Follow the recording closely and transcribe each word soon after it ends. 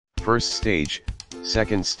First stage,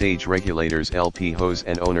 second stage regulators LP hose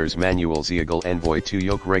and owner's manual Zeagle Envoy 2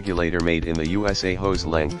 yoke regulator made in the USA. Hose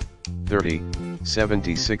length, 30,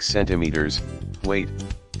 76 centimeters, weight,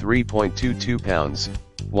 3.22 pounds,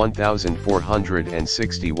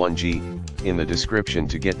 1,461 G, in the description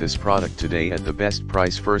to get this product today at the best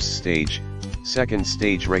price. First stage, second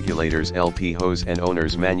stage regulators LP hose and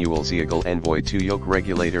owner's manual Zeagle Envoy 2 yoke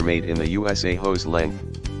regulator made in the USA. Hose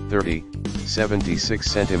length, 30,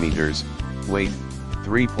 76 centimeters, weight,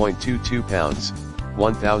 3.22 pounds,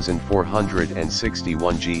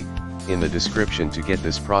 1,461 G, in the description to get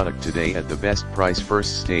this product today at the best price.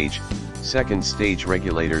 First stage, second stage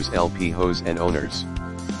regulators LP hose and owners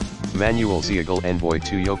manual Zeagle Envoy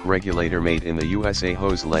 2 yoke regulator made in the USA.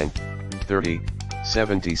 Hose length, 30,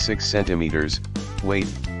 76 centimeters, weight,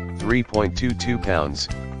 3.22 pounds,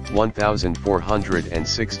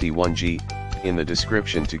 1,461 G, in the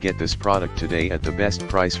description to get this product today at the best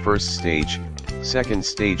price. First stage, second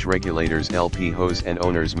stage regulators LP hose and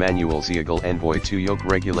owners manual Zeagle Envoy 2 yoke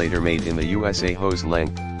regulator made in the USA. Hose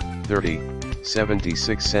length, 30,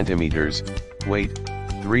 76 centimeters, weight,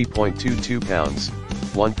 3.22 pounds,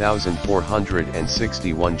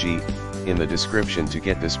 1,461 G, in the description to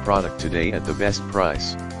get this product today at the best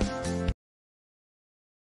price.